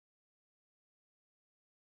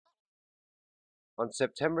On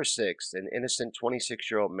September 6th, an innocent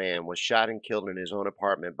 26-year-old man was shot and killed in his own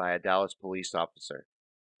apartment by a Dallas police officer,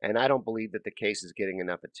 and I don't believe that the case is getting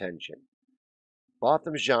enough attention.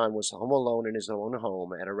 Botham Jean was home alone in his own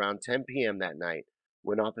home at around 10 p.m. that night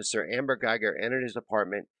when Officer Amber Geiger entered his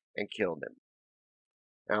apartment and killed him.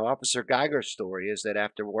 Now, Officer Geiger's story is that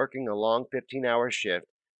after working a long 15-hour shift,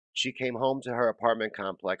 she came home to her apartment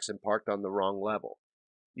complex and parked on the wrong level.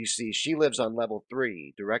 You see, she lives on level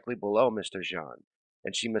 3, directly below Mr. Jean,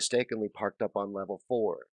 and she mistakenly parked up on level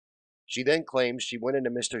 4. She then claims she went into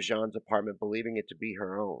Mr. Jean's apartment believing it to be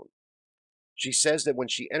her own. She says that when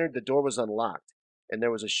she entered, the door was unlocked, and there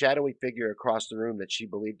was a shadowy figure across the room that she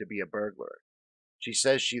believed to be a burglar. She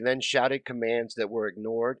says she then shouted commands that were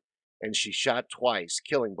ignored, and she shot twice,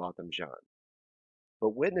 killing Botham Jean.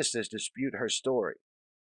 But witnesses dispute her story.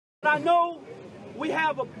 I know we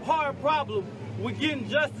have a hard problem with getting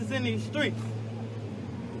justice in these streets.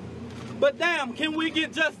 But damn, can we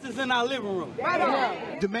get justice in our living room?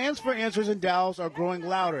 Demands for answers in Dallas are growing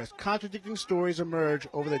louder as contradicting stories emerge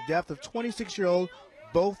over the death of 26-year-old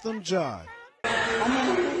Botham Jean.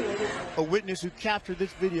 A witness who captured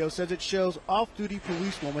this video says it shows off-duty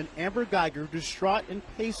policewoman Amber Geiger distraught and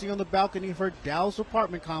pacing on the balcony of her Dallas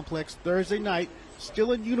apartment complex Thursday night,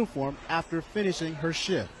 still in uniform after finishing her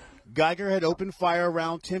shift. Geiger had opened fire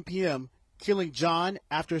around 10 p.m., killing John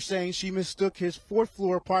after saying she mistook his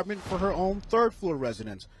fourth-floor apartment for her own third-floor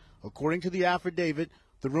residence. According to the affidavit,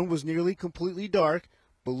 the room was nearly completely dark.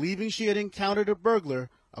 Believing she had encountered a burglar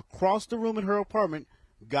across the room in her apartment,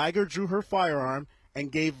 Geiger drew her firearm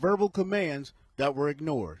and gave verbal commands that were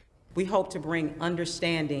ignored. We hope to bring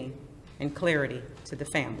understanding and clarity to the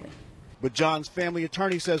family. But John's family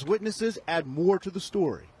attorney says witnesses add more to the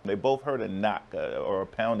story. They both heard a knock or a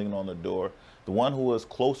pounding on the door. The one who was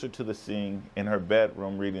closer to the scene in her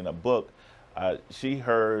bedroom reading a book, she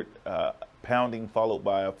heard pounding followed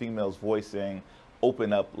by a female's voice saying,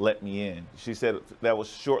 "Open up, let me in." She said that was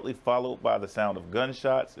shortly followed by the sound of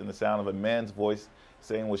gunshots and the sound of a man's voice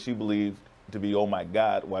saying what she believed to be, "Oh my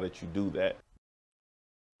God, why did you do that?"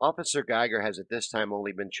 Officer Geiger has at this time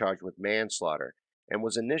only been charged with manslaughter and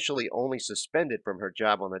was initially only suspended from her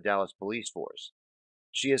job on the Dallas police force.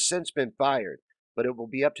 She has since been fired, but it will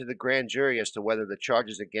be up to the grand jury as to whether the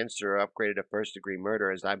charges against her are upgraded to first-degree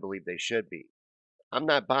murder, as I believe they should be. I'm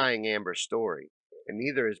not buying Amber's story, and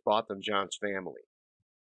neither is Botham Jean's family.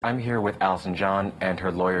 I'm here with Allison John and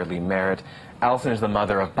her lawyer, Lee Merritt. Allison is the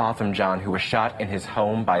mother of Botham Jean, who was shot in his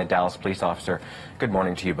home by a Dallas police officer. Good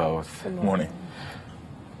morning to you both. Good morning.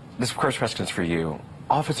 This first question is for you.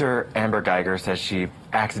 Officer Amber Geiger says she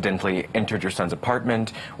accidentally entered your son's apartment,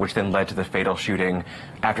 which then led to the fatal shooting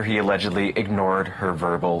after he allegedly ignored her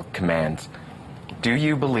verbal commands. Do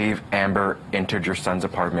you believe Amber entered your son's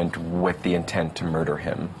apartment with the intent to murder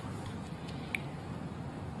him?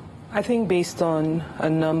 I think based on a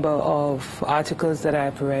number of articles that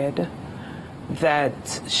I've read,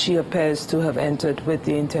 that she appears to have entered with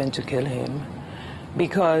the intent to kill him,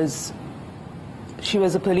 because she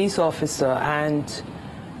was a police officer, and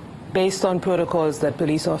based on protocols that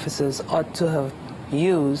police officers ought to have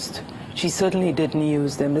used, she certainly didn't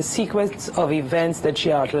use them. The sequence of events that she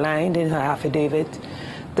outlined in her affidavit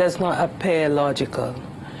does not appear logical,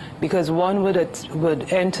 because one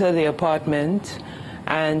would enter the apartment,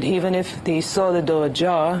 and even if they saw the door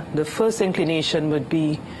ajar, the first inclination would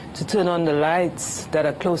be to turn on the lights that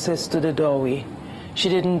are closest to the doorway. She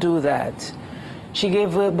didn't do that. She gave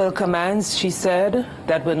verbal commands, she said,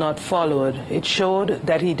 that were not followed. It showed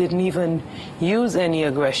that he didn't even use any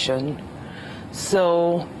aggression.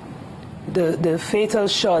 So the fatal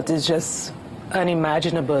shot is just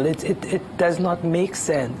unimaginable. It does not make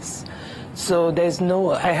sense. So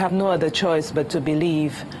I have no other choice but to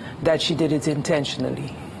believe that she did it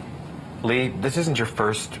intentionally. Lee, this isn't your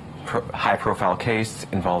first high-profile case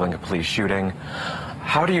involving a police shooting.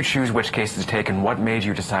 How do you choose which case to take, and what made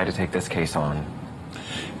you decide to take this case on?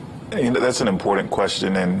 You know, that's an important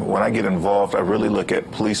question, and when I get involved, I really look at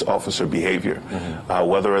police officer behavior,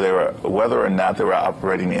 whether or not they were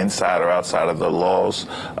operating inside or outside of the laws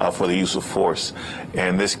for the use of force.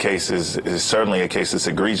 And this case is certainly a case that's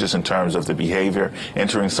egregious in terms of the behavior,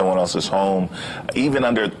 entering someone else's home, even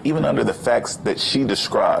under the facts that she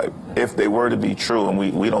described. if they were to be true, and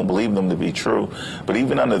we don't believe them to be true, but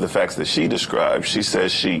even under the facts that she described, she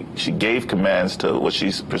says she gave commands to what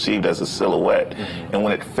she perceived as a silhouette, and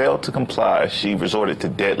when it failed to comply, she resorted to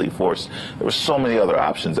deadly force. There were so many other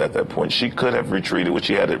options at that point. She could have retreated, which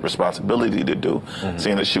she had a responsibility to do,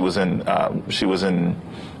 seeing that she was in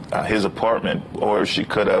his apartment, or she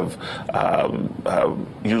could have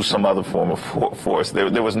used some other form of force.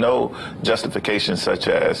 There was no justification such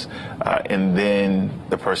as, and then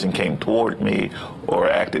the person came toward me or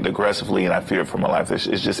acted aggressively and I feared for my life.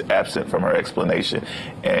 It's just absent from her explanation.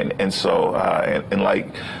 And so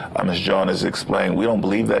like Ms. Jean has explained, we don't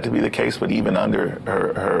believe that to be the case, but even under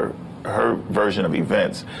her version of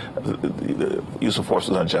events, the use of force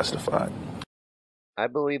was unjustified. I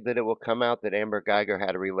believe that it will come out that Amber Geiger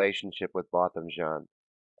had a relationship with Botham Jean.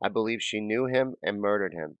 I believe she knew him and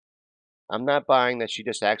murdered him. I'm not buying that she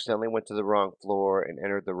just accidentally went to the wrong floor and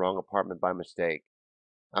entered the wrong apartment by mistake.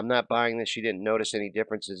 I'm not buying that she didn't notice any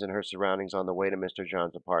differences in her surroundings on the way to Mr.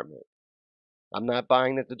 Jean's apartment. I'm not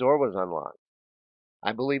buying that the door was unlocked.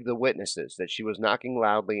 I believe the witnesses, that she was knocking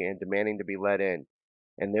loudly and demanding to be let in,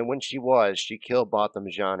 and then when she was, she killed Botham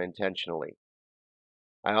Jean intentionally.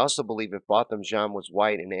 I also believe if Botham Jean was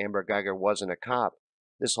white and Amber Geiger wasn't a cop,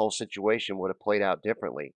 this whole situation would have played out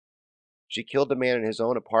differently. She killed the man in his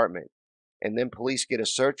own apartment, and then police get a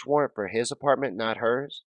search warrant for his apartment, not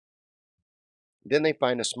hers. Then they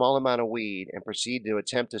find a small amount of weed and proceed to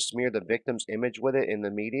attempt to smear the victim's image with it in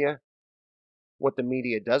the media. What the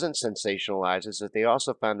media doesn't sensationalize is that they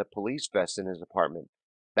also found a police vest in his apartment,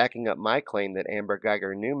 backing up my claim that Amber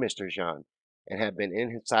Geiger knew Mr. Jean and had been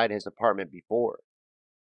inside his apartment before.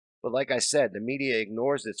 But like I said, the media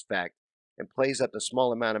ignores this fact and plays up the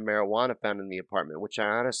small amount of marijuana found in the apartment, which I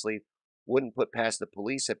honestly wouldn't put past the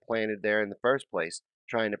police had planted there in the first place,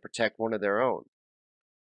 trying to protect one of their own.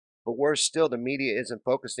 But worse still, the media isn't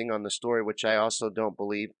focusing on the story, which I also don't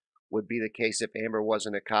believe would be the case if Amber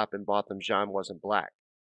wasn't a cop and Botham Jean wasn't black.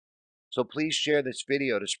 So please share this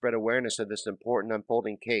video to spread awareness of this important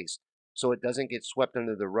unfolding case so it doesn't get swept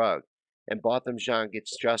under the rug and Botham Jean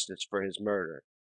gets justice for his murder.